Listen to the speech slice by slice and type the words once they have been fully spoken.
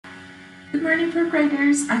Good morning, pro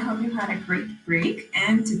graders. I hope you had a great break.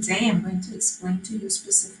 And today I'm going to explain to you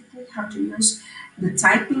specifically how to use the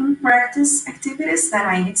typing practice activities that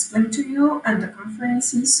I explained to you on the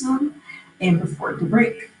conference in Zoom and before the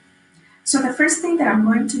break. So the first thing that I'm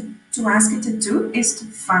going to ask you to do is to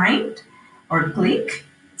find or click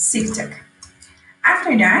SIGTech.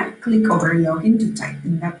 After that, click over login to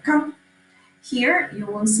typing.com. Here you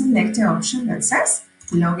will select the option that says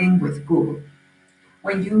login with Google.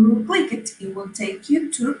 When you click it, it will take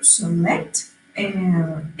you to select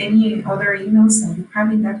any other emails that you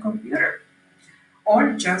have in that computer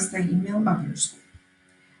or just the email of your school.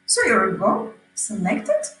 So you will go, select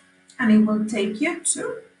it, and it will take you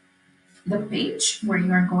to the page where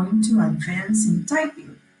you are going to advance in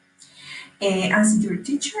typing. As your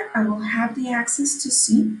teacher, I will have the access to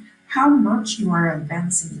see how much you are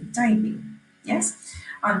advancing in typing. Yes,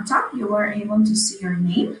 on top you are able to see your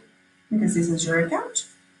name because this is your account.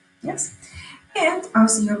 Yes. And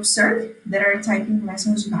as you observe, there are typing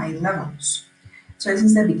lessons by levels. So this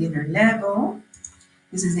is the beginner level,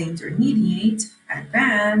 this is the intermediate,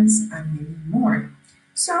 advanced, and many more.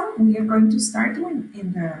 So we are going to start in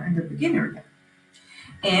the beginner level.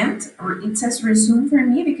 And it says resume for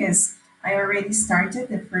me because I already started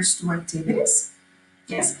the first two activities.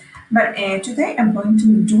 Yes, but today I'm going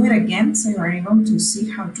to do it again so you are able to see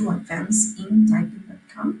how to advance in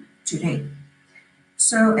typing.com today.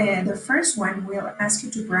 So the first one will ask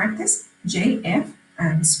you to practice JF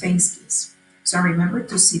and space keys. So remember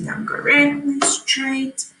to sit down correctly,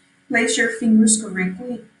 straight, place your fingers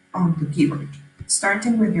correctly on the keyboard,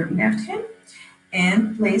 starting with your left hand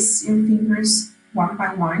and place your fingers one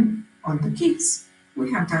by one on the keys.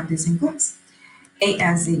 We have done this in class. A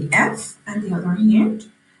as the F and the other hand,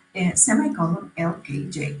 semicolon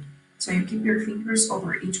LKJ. So you keep your fingers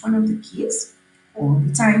over each one of the keys all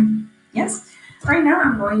the time. Yes? Right now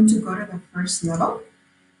I'm going to go to the first level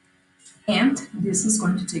and this is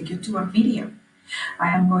going to take you to a video. I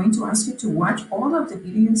am going to ask you to watch all of the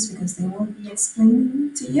videos because they will be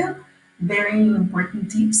explaining to you very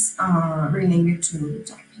important tips related to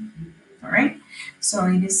typing. All right, so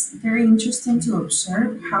it is very interesting to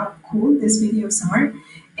observe how cool these videos are.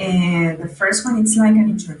 And the first one is like an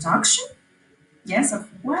introduction, yes, of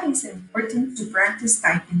why is it important to practice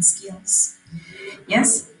typing skills.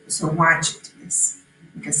 Yes, so watch this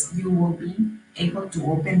because you will be able to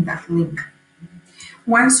open that link.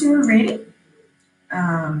 Once you're ready,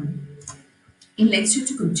 um, it lets you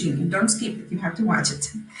to continue. Don't skip it, you have to watch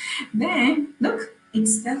it. Then, look,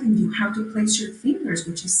 it's telling you how to place your fingers,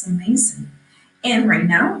 which is amazing. And right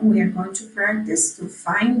now, we are going to practice to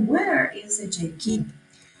find where is the J key.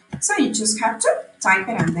 So you just have to type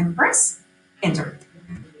it and then press enter.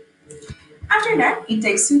 After that, it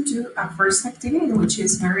takes you to a first activity, which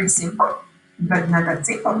is very simple, but not that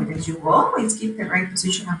simple because you always keep the right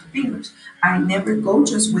position of the fingers. I never go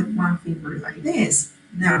just with one finger like this.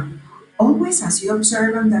 No, always as you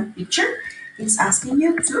observe on that picture, it's asking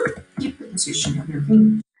you to keep the position of your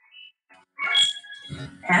finger.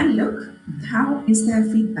 And look, how is the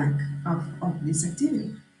feedback of this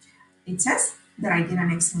activity? It says that I did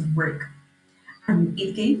an excellent work. And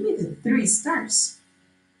it gave me the 3 stars.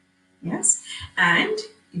 Yes, and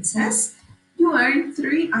it says you earned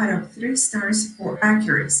 3 out of 3 stars for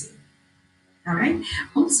accuracy. All right.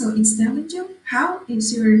 Also, it's telling you how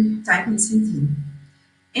is your typing settling,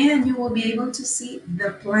 and you will be able to see the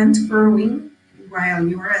plant growing while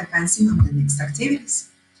you are advancing on the next activities.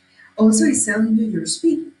 Also, it's telling you your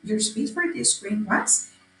speed. Your speed for this screen was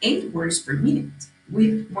 8 words per minute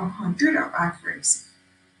with 100 of accuracy.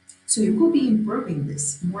 So you could be improving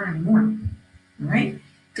this more and more. All right.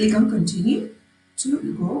 Click on continue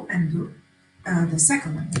to go and do the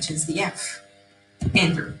second one, which is the F.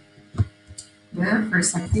 Enter. The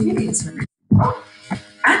first activity is very simple.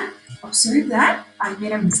 And observe that I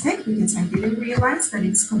made a mistake because I didn't realize that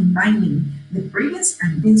it's combining the previous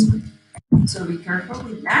and this one. So be careful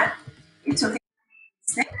with that. It's okay.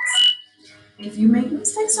 Mistakes. If you make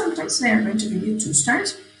mistakes, sometimes they are going to give you 2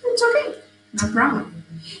 stars. It's okay. No problem.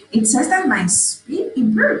 It says that my speed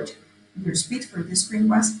improved. Your speed for this screen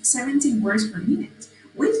was 17 words per minute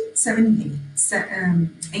with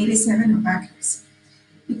 87 of accuracy.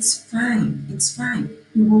 It's fine. It's fine.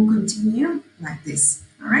 You will continue like this.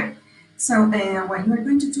 All right. So what you are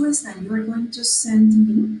going to do is that you are going to send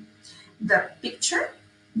me the picture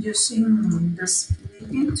using the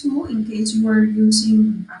splitting tool in case you are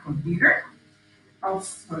using a computer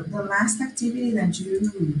of the last activity that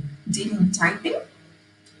you did in typing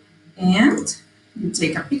and you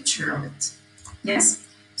take a picture of it. Yes?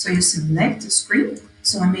 So you select the screen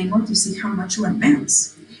so I'm able to see how much you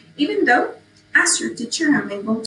advance. Even though as your teacher I'm able